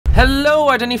Hello,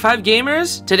 Identity 5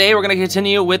 gamers! Today we're going to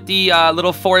continue with the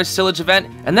little forest Sillage event,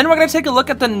 and then we're going to take a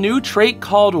look at the new trait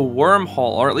called Wormhole,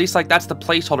 or at least like that's the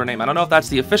placeholder name. I don't know if that's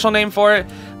the official name for it,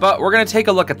 but we're going to take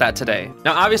a look at that today.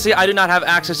 Now obviously I do not have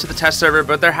access to the test server,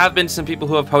 but there have been some people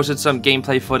who have posted some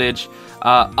gameplay footage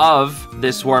of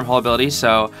this Wormhole ability,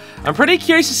 so I'm pretty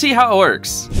curious to see how it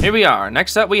works. Here we are.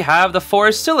 Next up we have the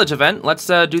forest Sillage event. Let's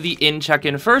do the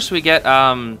check-in first. We get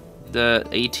the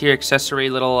A-tier accessory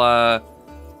little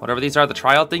whatever these are, the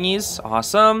trial thingies.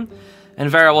 Awesome.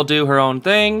 And Vera will do her own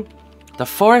thing. The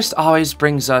forest always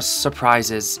brings us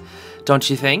surprises, don't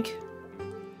you think?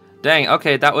 Dang,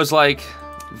 okay, that was like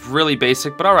really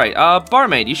basic, but alright.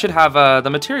 Barmaid, you should have the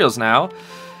materials now.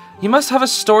 You must have a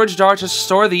storage jar to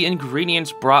store the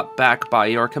ingredients brought back by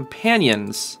your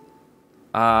companions.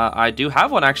 I do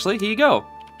have one actually, here you go.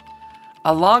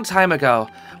 A long time ago,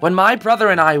 when my brother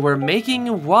and I were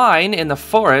making wine in the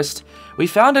forest, we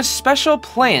found a special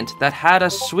plant that had a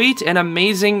sweet and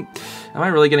amazing... Am I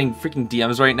really getting freaking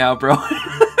DMs right now, bro?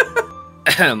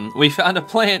 We found a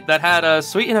plant that had a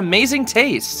sweet and amazing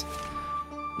taste.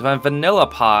 A vanilla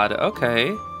pod,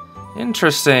 okay.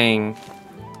 Interesting.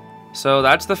 So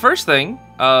that's the first thing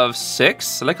of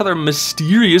 6. I like how they're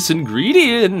mysterious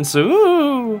ingredients.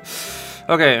 Ooh.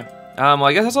 Okay, well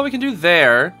I guess that's all we can do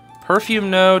there.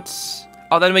 Perfume notes.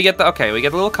 Oh, then we get the, okay, we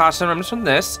get the little costume remnants from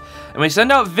this. And we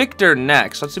send out Victor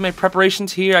next. Let's do my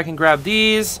preparations here. I can grab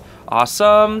these.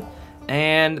 Awesome.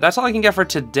 And that's all I can get for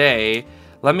today.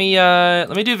 Let me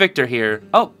do Victor here.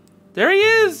 Oh, there he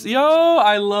is. Yo,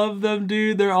 I love them,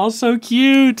 dude. They're all so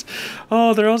cute.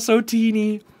 Oh, they're all so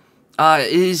teeny.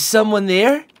 Is someone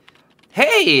there?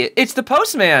 Hey, it's the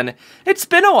postman. It's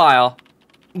been a while.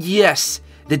 Yes,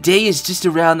 the day is just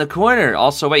around the corner.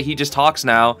 Also, wait, he just talks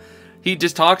now. He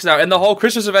just talks now, and the whole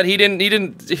Christmas event, he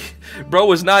didn't, bro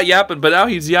was not yapping, but now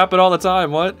he's yapping all the time.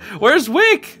 What? Where's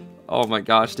Wick? Oh my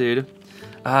gosh, dude.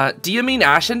 Do you mean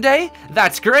Ashen Day?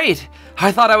 That's great.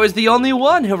 I thought I was the only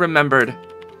one who remembered.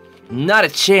 Not a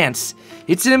chance.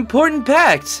 It's an important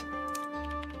pact.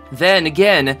 Then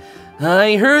again,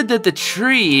 I heard that the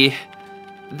tree...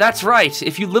 That's right.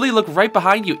 If you literally look right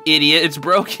behind you, idiot, it's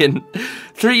broken.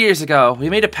 3 years ago,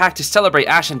 we made a pact to celebrate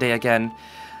Ashen Day again.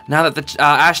 Now that the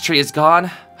ash tree is gone,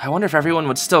 I wonder if everyone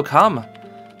would still come.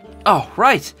 Oh,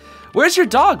 right. Where's your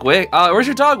dog, Wick?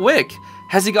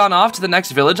 Has he gone off to the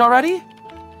next village already?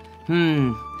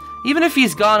 Even if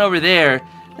he's gone over there,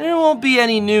 there won't be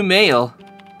any new mail.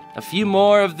 A few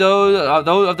more of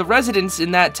the residents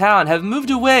in that town have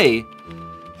moved away.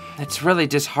 It's really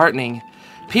disheartening.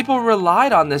 People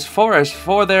relied on this forest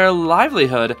for their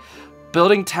livelihood,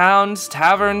 building towns,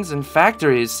 taverns, and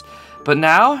factories. But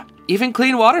now, even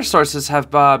clean water sources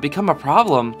have become a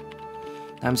problem.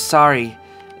 I'm sorry.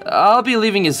 I'll be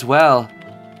leaving as well.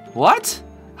 What?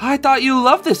 I thought you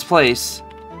loved this place.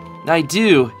 I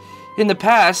do. In the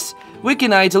past, Wick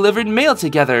and I delivered mail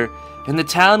together, and the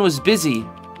town was busy.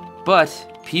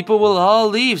 But people will all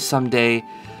leave someday.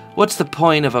 What's the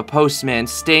point of a postman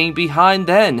staying behind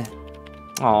then?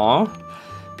 Aww.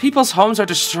 People's homes are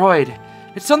destroyed.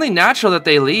 It's only natural that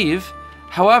they leave.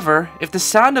 However, if the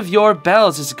sound of your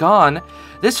bells is gone,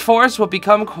 this forest will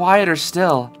become quieter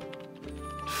still.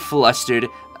 Flustered.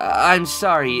 I'm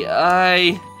sorry.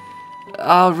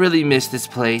 I'll really miss this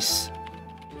place.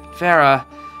 Farah,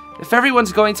 if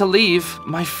everyone's going to leave,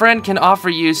 my friend can offer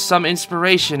you some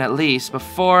inspiration at least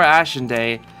before Ashen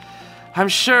Day. I'm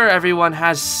sure everyone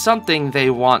has something they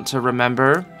want to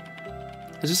remember.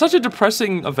 This is such a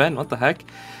depressing event, what the heck?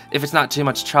 If it's not too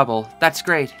much trouble, that's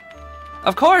great.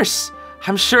 Of course!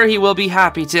 I'm sure he will be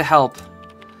happy to help.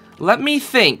 Let me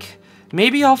think.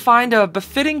 Maybe I'll find a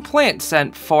befitting plant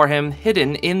scent for him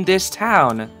hidden in this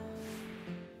town.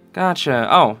 Gotcha.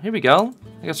 Oh, here we go.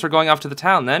 I guess we're going off to the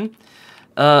town then.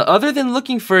 Other than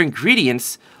looking for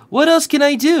ingredients, what else can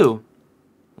I do?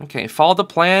 Okay, follow the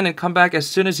plan and come back as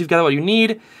soon as you've got what you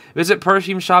need. Visit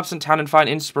perfume shops in town and find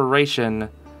inspiration.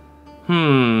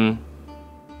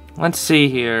 Let's see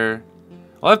here.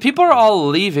 Well, if people are all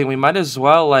leaving, we might as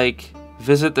well, like,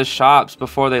 visit the shops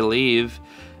before they leave.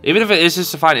 Even if it is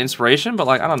just to find inspiration, but,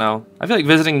 like, I don't know. I feel like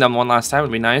visiting them one last time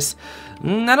would be nice.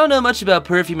 I don't know much about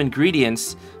perfume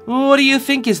ingredients. What do you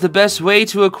think is the best way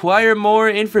to acquire more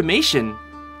information?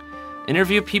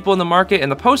 Interview people in the market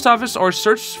and the post office, or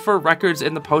search for records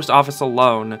in the post office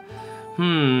alone?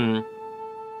 I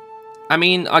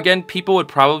mean, again, people would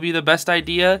probably be the best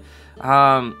idea.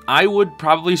 I would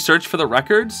probably search for the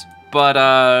records, but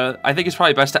I think it's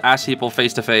probably best to ask people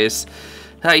face to face.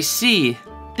 I see.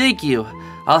 Thank you.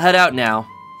 I'll head out now.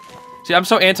 See, I'm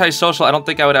so antisocial, I don't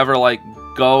think I would ever, like,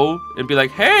 go and be like,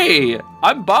 hey,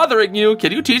 I'm bothering you.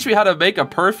 Can you teach me how to make a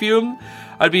perfume?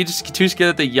 I'd be just too scared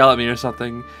that they yell at me or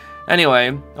something.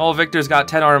 Anyway, old Victor's got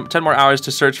 10 more hours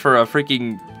to search for a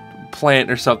freaking plant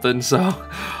or something, so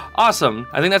awesome.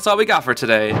 I think that's all we got for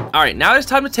today. All right, now it's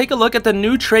time to take a look at the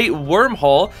new trait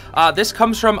Wormhole. This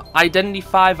comes from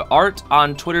Identity5Art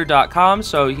on Twitter.com,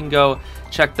 so you can go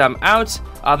check them out.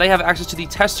 They have access to the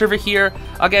test server here.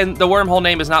 Again, the Wormhole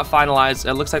name is not finalized.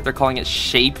 It looks like they're calling it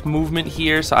shape movement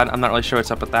here, so I'm not really sure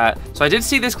what's up with that. So I did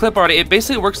see this clip already. It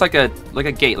basically works like a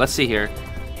gate. Let's see here.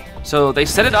 So they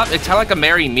set it up. It's kind of like a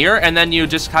merry mirror, and then you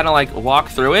just kind of like walk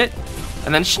through it,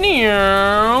 and then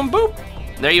boop.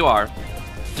 There you are.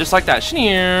 Just like that,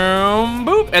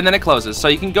 boop, and then it closes. So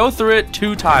you can go through it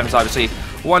 2 times, obviously.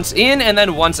 Once in and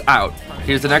then once out.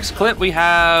 Here's the next clip. We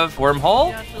have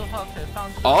Wormhole.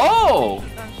 Oh!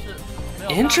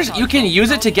 Interesting. You can use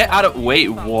it to get out of... Wait,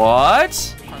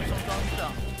 what?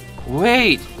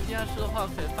 Wait.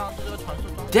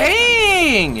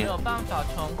 Dang!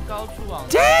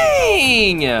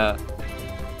 Dang!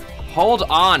 Hold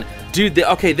on. Dude,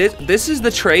 okay, this is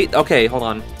the trait. Okay, hold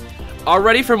on.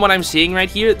 Already from what I'm seeing right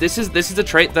here, this is the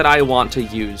trait that I want to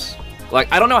use. Like,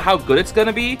 I don't know how good it's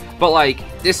gonna be, but like,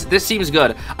 this seems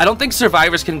good. I don't think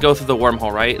survivors can go through the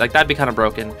wormhole, right? Like, that'd be kind of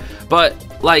broken. But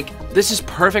like, this is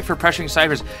perfect for pressuring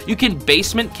ciphers. You can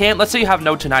basement camp. Let's say you have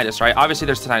no tinnitus, right? Obviously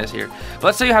there's tinnitus here, but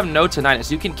let's say you have no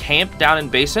tinnitus. You can camp down in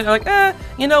basement. You're like,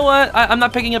 you know what? I'm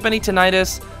not picking up any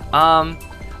tinnitus.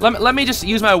 Let me just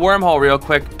use my wormhole real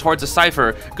quick towards a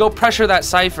cipher. Go pressure that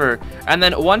cipher, and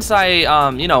then once I,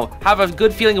 you know, have a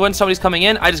good feeling when somebody's coming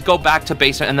in, I just go back to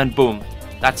basement, and then boom,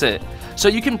 that's it. So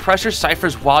you can pressure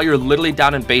ciphers while you're literally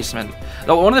down in basement.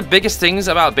 Though one of the biggest things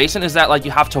about basement is that like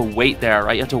you have to wait there,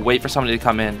 right? You have to wait for somebody to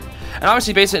come in. And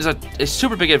obviously basement is a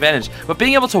super big advantage, but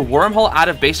being able to wormhole out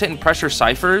of basement and pressure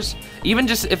ciphers, even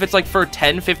just if it's like for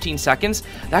 10-15 seconds,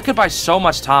 that could buy so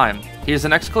much time. Here's the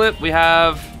next clip. We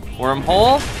have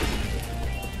Wormhole.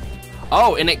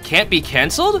 Oh, and it can't be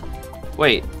canceled?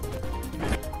 Wait.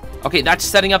 Okay, that's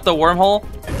setting up the wormhole.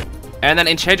 And then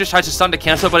Enchantress tries to stun to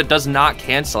cancel it, but it does not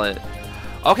cancel it.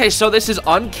 Okay, so this is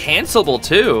uncancelable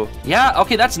too. Yeah,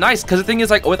 okay, that's nice. Because the thing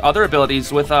is, like, with other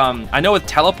abilities, with, I know with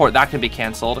Teleport, that can be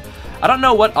canceled. I don't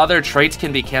know what other traits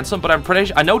can be canceled, but I'm pretty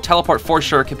sure, I know Teleport for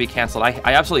sure can be canceled. I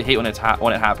absolutely hate when it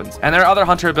happens. And there are other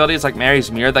hunter abilities like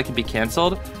Mary's Mirror that can be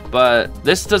canceled, but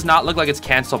this does not look like it's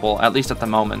cancelable, at least at the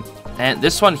moment. And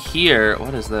this one here,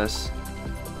 what is this?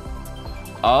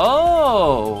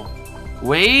 Oh,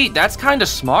 wait, that's kind of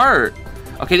smart.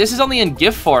 Okay, this is only in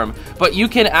gift form, but you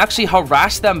can actually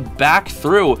harass them back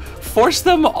through, force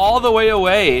them all the way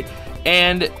away.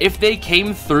 And if they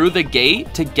came through the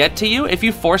gate to get to you, if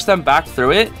you force them back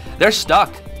through it, they're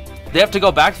stuck. They have to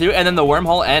go back through, and then the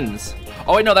wormhole ends.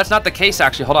 Oh, wait, no, that's not the case,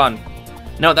 actually. Hold on.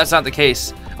 No, that's not the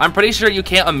case. I'm pretty sure you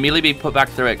can't immediately be put back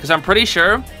through it, because I'm pretty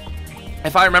sure,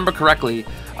 if I remember correctly,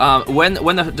 when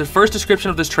the first description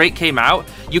of this trait came out,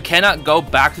 you cannot go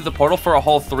back through the portal for a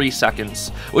whole 3 seconds,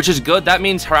 which is good. That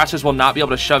means harassers will not be able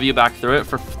to shove you back through it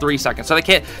for 3 seconds. So they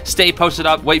can't stay posted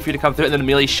up, wait for you to come through it, and then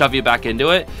immediately shove you back into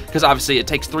it, because obviously it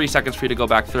takes 3 seconds for you to go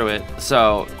back through it.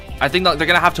 So I think they're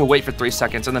gonna have to wait for 3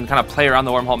 seconds and then kind of play around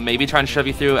the wormhole, maybe try and shove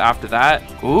you through after that.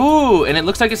 Ooh, and it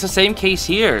looks like it's the same case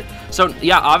here. So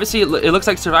yeah, obviously it looks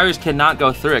like survivors cannot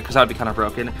go through it because that would be kind of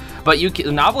broken. But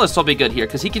the novelist will be good here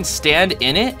because he can stand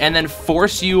in it and then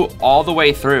force you all the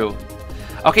way through.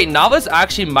 Okay, novelist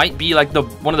actually might be like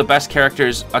one of the best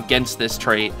characters against this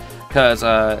trait because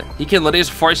he can literally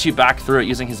just force you back through it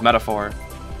using his metaphor.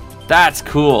 That's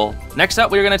cool. Next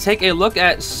up, we're going to take a look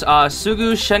at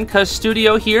Sugu Shenka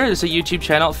Studio here. This is a YouTube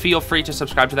channel. Feel free to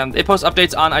subscribe to them. They post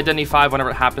updates on Identity 5 whenever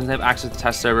it happens. They have access to the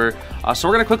test server. So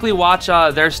we're going to quickly watch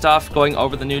their stuff going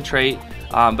over the new trait.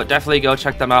 But definitely go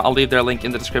check them out. I'll leave their link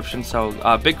in the description.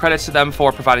 So big credits to them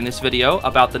for providing this video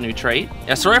about the new trait.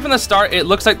 Yeah, so right from the start, it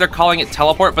looks like they're calling it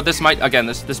Teleport. But this might, again,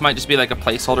 this might just be like a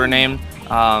placeholder name.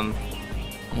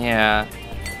 Yeah.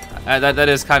 That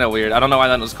is kind of weird. I don't know why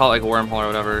that was called like Wormhole or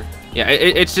whatever. Yeah,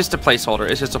 it's just a placeholder.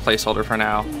 It's just a placeholder for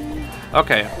now.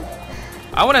 Okay.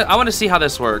 I want to see how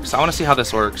this works. I want to see how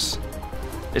this works.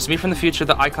 It's me from the future.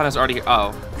 The icon is already here.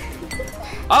 Oh.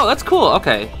 Oh, that's cool.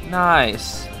 Okay.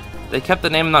 Nice. They kept the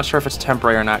name. I'm not sure if it's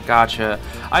temporary or not. Gotcha.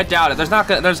 I doubt it.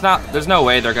 There's no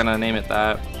way they're gonna name it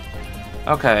that.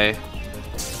 Okay.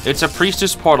 It's a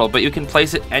priestess portal, but you can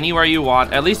place it anywhere you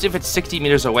want. At least if it's 60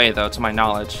 meters away, though, to my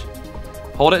knowledge.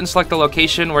 Hold it and select the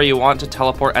location where you want to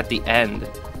teleport at the end.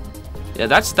 Yeah,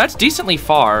 that's decently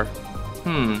far.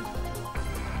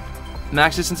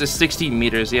 Max distance is 60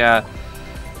 meters, yeah.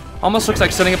 Almost looks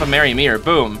like setting up a merry mirror.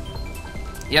 Boom.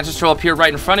 The ancestor will appear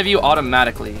right in front of you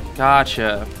automatically.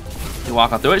 Gotcha. You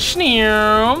walk on through it.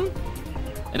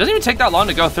 It doesn't even take that long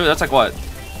to go through. That's like, what,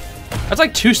 That's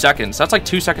like 2 seconds. That's like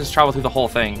 2 seconds to travel through the whole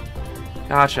thing.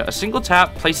 Gotcha. A single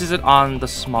tap places it on the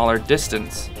smaller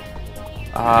distance.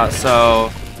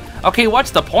 Okay,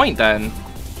 what's the point then?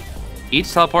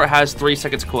 Each teleport has 3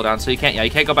 seconds cooldown, so you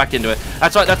can't go back into it.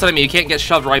 That's what I mean. You can't get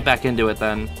shoved right back into it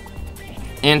then.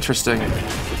 Interesting.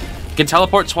 You can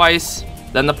teleport twice,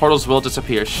 then the portals will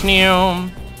disappear.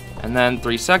 Shneum. And then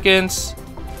 3 seconds.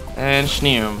 And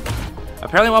shneum.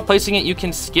 Apparently while placing it, you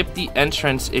can skip the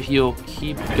entrance if you'll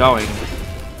keep going.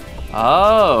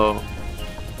 Oh.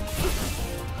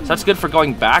 So that's good for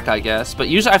going back, I guess. But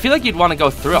usually, I feel like you'd want to go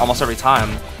through it almost every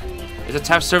time. It's a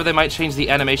test server, they might change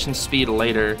the animation speed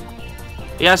later.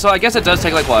 Yeah, so I guess it does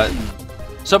take like what?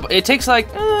 So it takes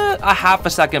like a half a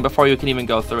second before you can even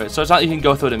go through it. So it's not you can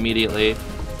go through it immediately.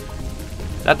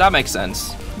 That makes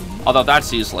sense. Although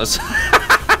that's useless.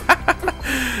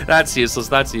 That's useless.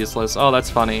 That's useless. Oh,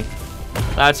 that's funny.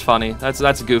 That's funny.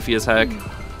 That's goofy as heck.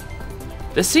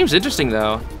 This seems interesting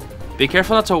though. Be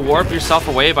careful not to warp yourself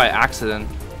away by accident.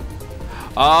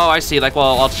 Oh, I see. Like,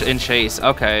 well, in chase.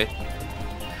 Okay.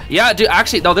 Yeah, dude.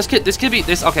 Actually, no. This could be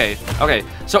this. Okay. Okay.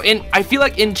 So I feel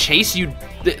like in chase,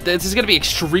 this is gonna be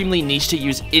extremely niche to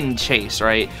use in chase,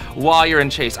 right? While you're in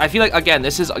chase, I feel like again,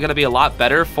 this is gonna be a lot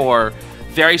better for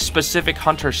very specific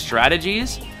hunter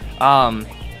strategies.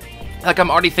 Like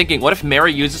I'm already thinking, what if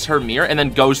Mary uses her mirror and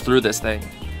then goes through this thing,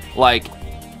 like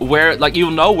you'll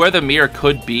know where the mirror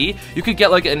could be. You could get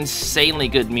like an insanely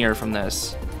good mirror from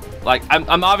this. Like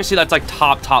I'm obviously that's like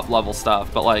top level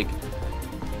stuff, but like.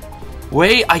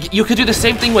 Wait, you could do the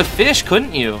same thing with fish,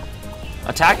 couldn't you?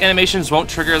 Attack animations won't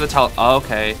trigger the oh,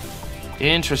 okay.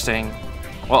 Interesting.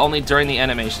 Well, only during the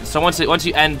animation. So once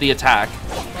you end the attack.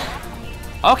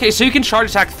 Okay, so you can charge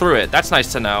attack through it. That's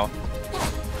nice to know.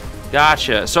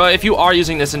 Gotcha. So if you are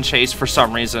using this in chase for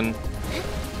some reason,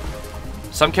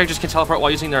 some characters can teleport while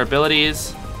using their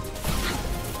abilities.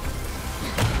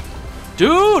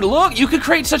 Dude, look, you could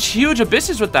create such huge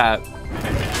abysses with that.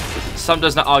 Some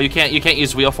does not. Oh, you can't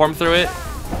use wheel form through it.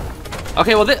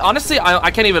 Okay, well, honestly,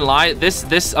 I can't even lie.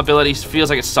 This ability feels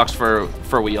like it sucks for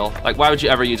wheel. Like, why would you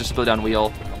ever use this ability on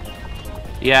wheel?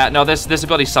 Yeah, no, this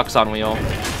ability sucks on wheel.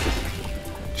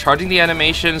 Charging the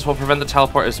animations will prevent the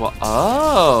teleport as well.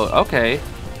 Oh, okay.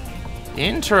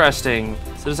 Interesting.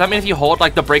 So does that mean if you hold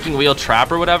like the breaking wheel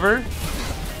trap or whatever?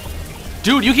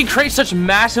 Dude, you can create such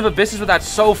massive abysses with that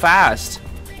so fast.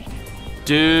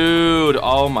 Dude,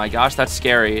 oh my gosh, that's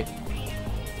scary.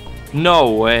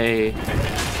 No way.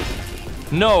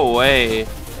 No way.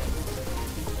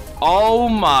 Oh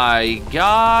my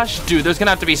gosh. Dude, there's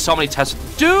gonna have to be so many tests.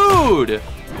 Dude!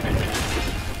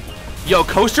 Yo,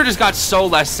 Coaster just got so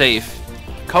less safe.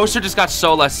 Coaster just got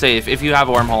so less safe if you have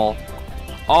a wormhole.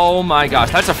 Oh my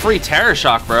gosh, that's a free terror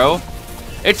shock, bro.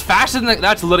 It's faster than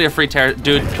that's literally a free terror.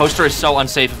 Dude, Coaster is so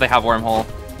unsafe if they have wormhole.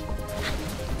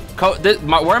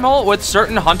 My wormhole with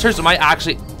certain hunters might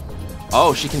actually.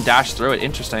 Oh, she can dash through it.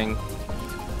 Interesting.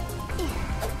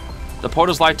 The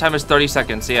portal's lifetime is 30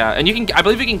 seconds. Yeah, and you can. I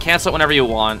believe you can cancel it whenever you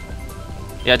want.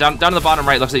 Yeah, down to the bottom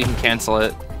right looks like you can cancel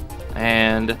it,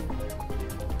 and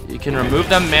you can remove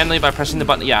them manually by pressing the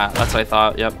button. Yeah, that's what I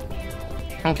thought. Yep.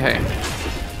 Okay.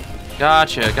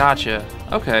 Gotcha. Gotcha.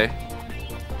 Okay.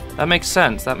 That makes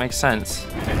sense. That makes sense.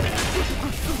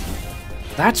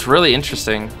 That's really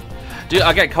interesting. Dude,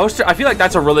 again, Coaster, I feel like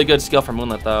that's a really good skill for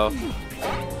Moonlit, though.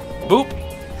 Boop.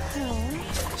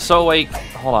 So, wait,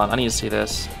 hold on, I need to see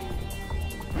this.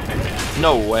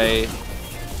 No way.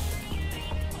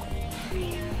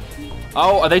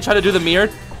 Oh, are they trying to do the mirror?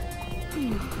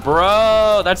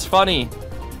 Bro, that's funny.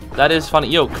 That is funny.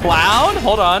 Yo, Clown?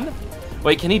 Hold on.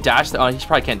 Wait, can he dash? Oh, he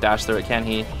probably can't dash through it, can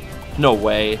he? No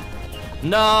way.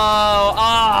 No.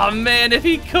 Oh, man, if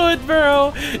he could,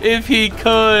 bro. If he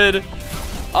could.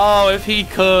 Oh, if he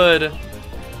could.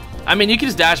 I mean, you can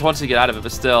just dash once you get out of it,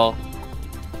 but still.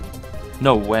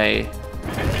 No way.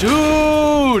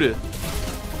 Dude!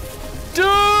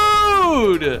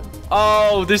 Dude!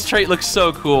 Oh, this trait looks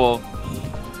so cool.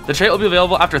 The trait will be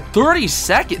available after 30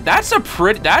 seconds. That's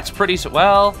pretty,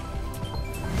 well.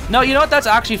 No, you know what? That's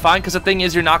actually fine, because the thing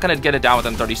is, you're not going to get it down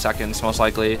within 30 seconds, most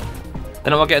likely.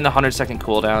 Then it will get in the 100-second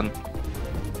cooldown.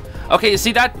 Okay,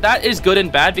 see, that is good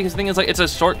and bad, because the thing is, like, it's a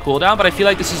short cooldown, but I feel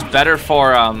like this is better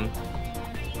for,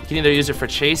 you can either use it for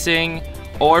chasing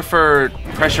or for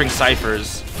pressuring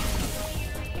ciphers.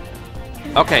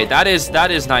 Okay, that is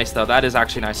nice, though. That is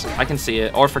actually nice. I can see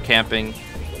it. Or for camping.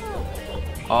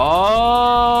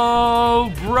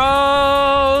 Oh,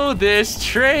 bro, this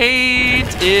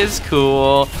trait is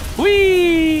cool.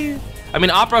 Whee! I mean,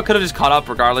 Opera could have just caught up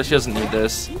regardless. She doesn't need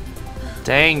this.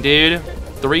 Dang, dude.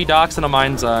 3 docks and a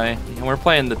mind's eye. And we're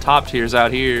playing the top tiers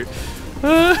out here.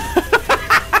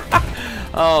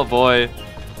 Oh boy.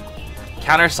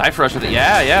 Counter Cypher Rush with it.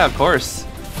 Yeah, of course.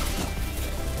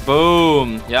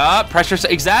 Boom. Yeah,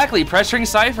 exactly. Pressuring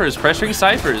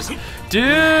ciphers.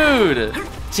 Dude.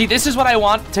 See, this is what I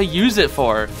want to use it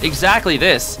for. Exactly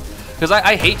this. Because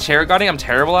I hate chair guarding. I'm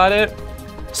terrible at it.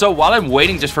 So while I'm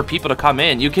waiting just for people to come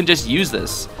in, you can just use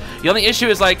this. The only issue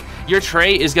is like your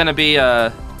tray is going to be,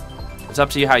 it's up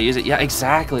to you how you use it. Yeah,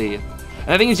 exactly. And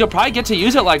the thing is, you'll probably get to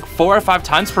use it like 4 or 5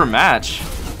 times per match.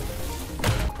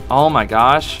 Oh my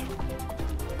gosh.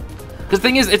 Because the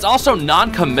thing is, it's also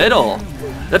non-committal.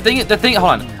 The thing,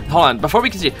 hold on, before we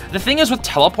continue. The thing is with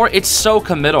teleport, it's so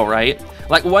committal, right?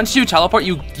 Like once you teleport,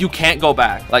 you can't go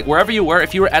back. Like wherever you were,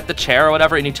 if you were at the chair or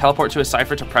whatever and you teleport to a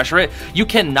cipher to pressure it, you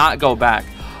cannot go back.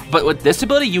 But with this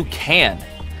ability, you can.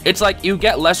 It's like you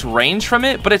get less range from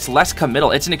it, but it's less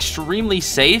committal. It's an extremely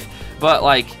safe, but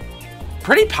like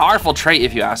pretty powerful trait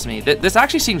if you ask me. This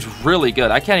actually seems really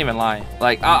good. I can't even lie.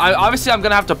 Like obviously I'm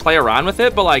gonna have to play around with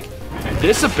it, but like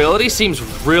this ability seems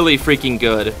really freaking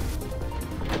good.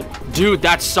 Dude,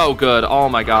 that's so good. Oh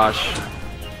my gosh.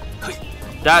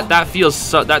 That feels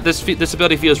so this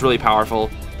ability feels really powerful.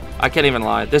 I can't even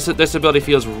lie. This ability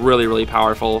feels really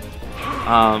powerful.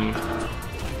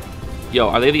 Yo,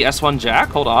 are they the S1 Jack?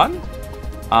 Hold on.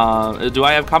 Do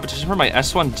I have competition for my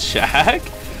S1 Jack?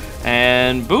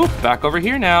 And boop, back over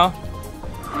here now.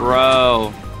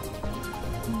 Bro.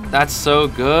 That's so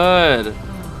good.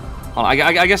 Hold on,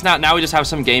 I guess now we just have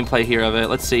some gameplay here of it.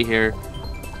 Let's see here.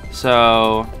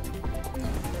 So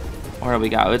where do we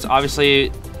go? It's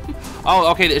obviously,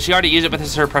 oh, okay, she already used it, but this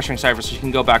is her pressuring cipher, so she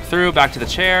can go back through, back to the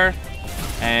chair,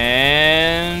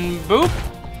 and boop.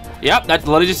 Yep, that's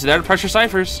literally just there to pressure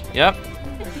ciphers. Yep.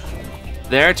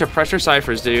 There to pressure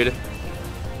ciphers, dude.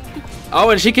 Oh,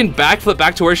 and she can backflip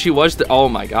back to where she was. Oh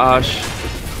my gosh.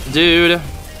 Dude.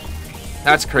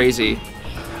 That's crazy.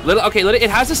 Okay,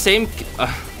 it has the same,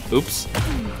 oops.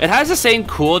 It has the same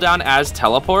cooldown as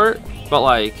teleport, but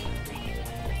like,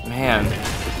 man.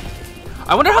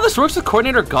 I wonder how this works with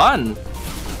coordinator gun.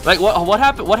 Like what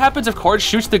happens if Cord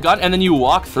shoots the gun and then you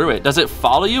walk through it? Does it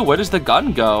follow you? Where does the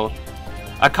gun go?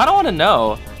 I kind of want to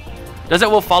know. Does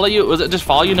it follow you? Does it just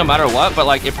follow you no matter what? But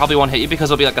like it probably won't hit you because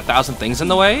there'll be like 1,000 things in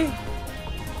the way.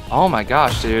 Oh my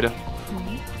gosh, dude.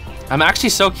 I'm actually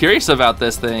so curious about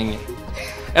this thing.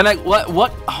 And like what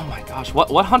oh my gosh,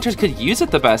 what hunters could use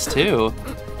it the best too?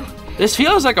 This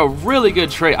feels like a really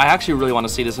good trait. I actually really want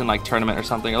to see this in like tournament or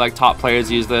something, or like top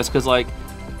players use this, because like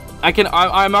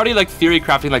I'm already like theory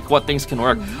crafting like what things can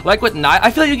work. Like with Nide,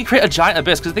 I feel like you can create a giant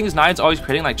abyss, because the thing is Nide's always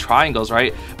creating like triangles,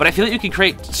 right? But I feel like you can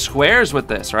create squares with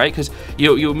this, right? Because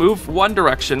you move one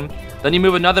direction, then you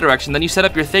move another direction, then you set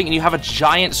up your thing and you have a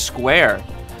giant square.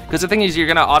 Because the thing is, you're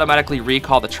gonna automatically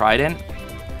recall the trident.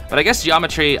 But I guess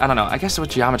geometry, I don't know. I guess with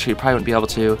geometry, you probably wouldn't be able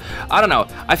to. I don't know.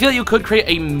 I feel like you could create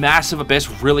a massive abyss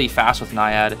really fast with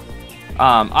Naiad.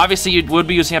 Obviously, you would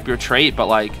be using up your trait, but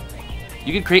like,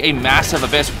 you could create a massive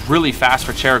abyss really fast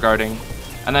for chair guarding,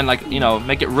 and then like, you know,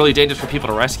 make it really dangerous for people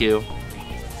to rescue.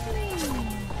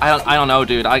 I don't know,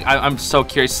 dude. I'm so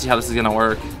curious to see how this is gonna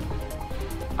work.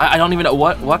 I don't even know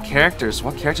what characters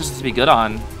does it be good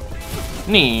on.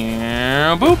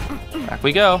 Boop. Back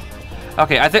we go.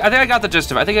 Okay, I think I got the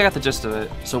gist of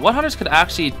it. So what hunters could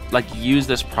actually like use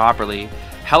this properly?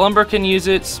 Hellenberg can use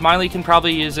it. Smiley can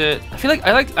probably use it. I feel like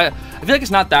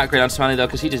it's not that great on Smiley though,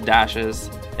 because he just dashes.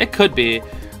 It could be.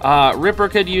 Ripper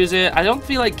could use it. I don't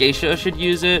feel like Geisha should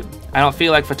use it. I don't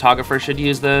feel like Photographer should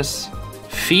use this.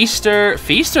 Feaster,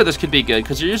 this could be good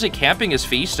because you're usually camping as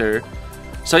Feaster.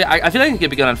 So yeah, I feel like it could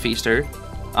be good on Feaster.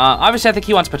 Obviously, I think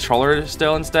he wants Patroller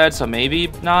still instead, so maybe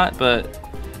not. But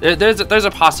there's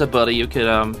a possibility you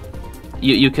could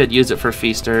you could use it for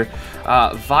Feaster.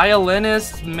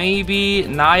 Violinist maybe.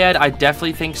 Naiad, I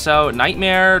definitely think so.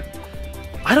 Nightmare,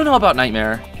 I don't know about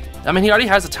Nightmare. I mean, he already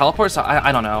has a teleport, so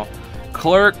I don't know.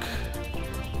 Clerk,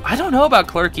 I don't know about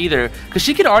Clerk either, because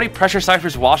she could already pressure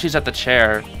ciphers while she's at the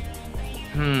chair.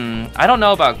 I don't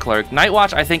know about Clerk.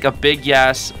 Nightwatch, I think a big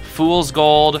yes. Fool's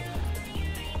Gold,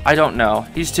 I don't know.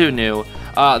 He's too new.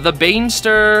 The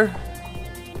Banester,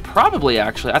 probably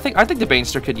actually. I think the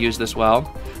Banester could use this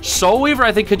well. Soul Weaver,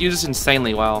 I think, could use this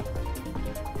insanely well.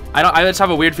 I just have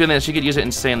a weird feeling that she could use it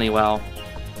insanely well.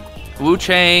 Wu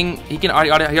Chang, he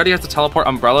already has to teleport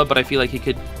Umbrella, but I feel like he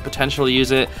could potentially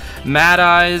use it. Mad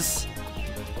Eyes,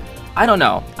 I don't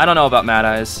know about Mad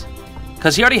Eyes,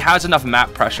 because he already has enough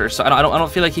map pressure, so I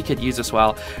don't feel like he could use this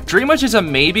well. Dreamwitch is a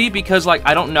maybe, because like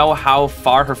I don't know how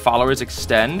far her followers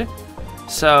extend,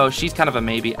 so she's kind of a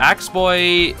maybe.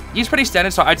 Axeboy, he's pretty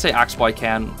standard, so I'd say Axeboy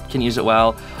can use it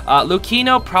well.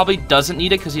 Lucino probably doesn't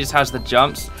need it because he just has the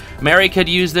jumps. Mary could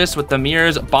use this with the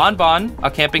mirrors. Bon Bon, a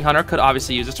camping hunter, could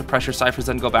obviously use this to pressure ciphers,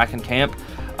 then go back and camp.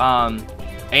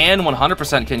 Anne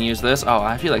 100% can use this. Oh,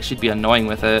 I feel like she'd be annoying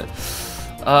with it.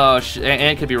 Oh,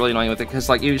 Anne could be really annoying with it because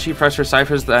like if she pressure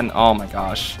ciphers, then oh my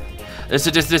gosh.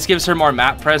 This gives her more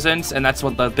map presence, and that's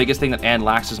what the biggest thing that Anne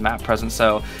lacks is map presence.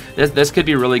 So this could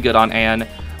be really good on Anne.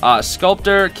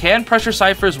 Sculptor can pressure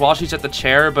ciphers while she's at the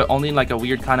chair, but only in like a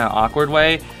weird kind of awkward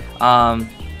way.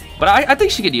 But I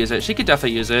think she could use it. She could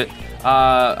definitely use it.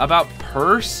 About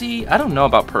Percy, I don't know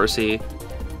about Percy.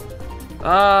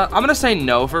 I'm gonna say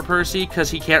no for Percy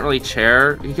because he can't really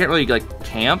chair. He can't really like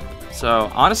camp. So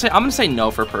honestly, I'm gonna say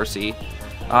no for Percy.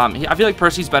 I feel like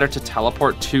Percy's better to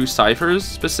teleport to ciphers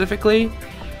specifically.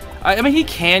 I mean, he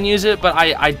can use it, but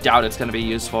I doubt it's gonna be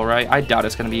useful, right? I doubt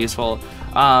it's gonna be useful.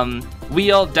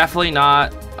 Wheel, definitely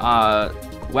not.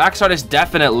 Wax Artist,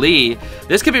 definitely.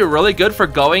 This could be really good for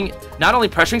going, not only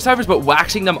pressuring ciphers, but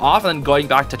waxing them off and then going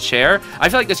back to chair. I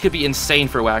feel like this could be insane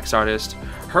for Wax Artist.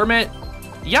 Hermit,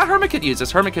 yeah, Hermit could use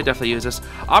this. Hermit could definitely use this.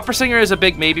 Opera Singer is a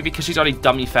big maybe because she's already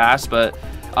dummy fast, but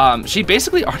she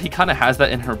basically already kind of has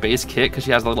that in her base kit because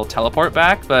she has a little teleport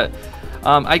back, but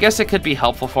I guess it could be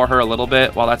helpful for her a little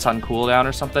bit while that's on cooldown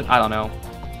or something. I don't know.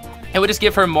 It would just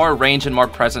give her more range and more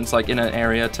presence like in an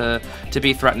area to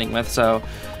be threatening with. So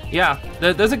yeah,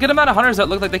 there's a good amount of hunters that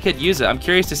look like they could use it. I'm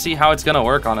curious to see how it's going to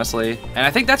work, honestly. And I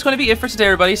think that's going to be it for today,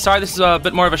 everybody. Sorry, this is a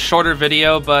bit more of a shorter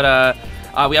video, but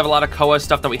we have a lot of Koa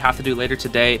stuff that we have to do later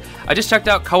today. I just checked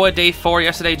out Koa Day 4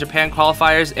 yesterday, Japan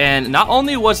qualifiers, and not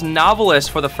only was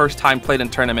Novelist for the first time played in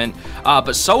tournament,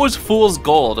 but so was Fool's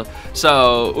Gold.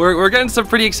 So we're getting some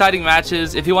pretty exciting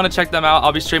matches. If you want to check them out,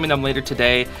 I'll be streaming them later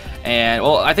today. And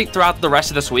well, I think throughout the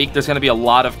rest of this week, there's going to be a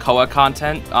lot of Koa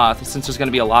content since there's going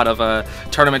to be a lot of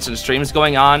tournaments and streams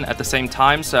going on at the same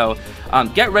time. So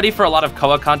get ready for a lot of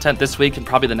Koa content this week and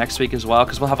probably the next week as well,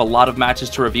 because we'll have a lot of matches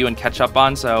to review and catch up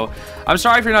on. So I'm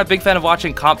sorry if you're not a big fan of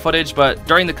watching comp footage, but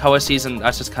during the Koa season,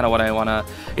 that's just kind of what I want to,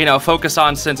 you know, focus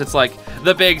on since it's like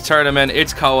the big tournament.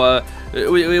 It's Koa.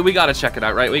 We got to check it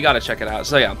out, right? We got to check it out.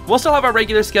 So yeah, we'll still have our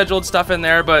regular scheduled stuff in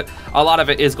there, but a lot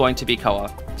of it is going to be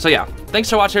Koa. So yeah, thanks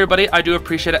for watching, everybody. I do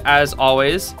appreciate it as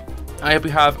always. I hope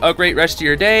you have a great rest of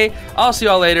your day. I'll see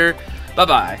you all later.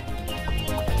 Bye-bye.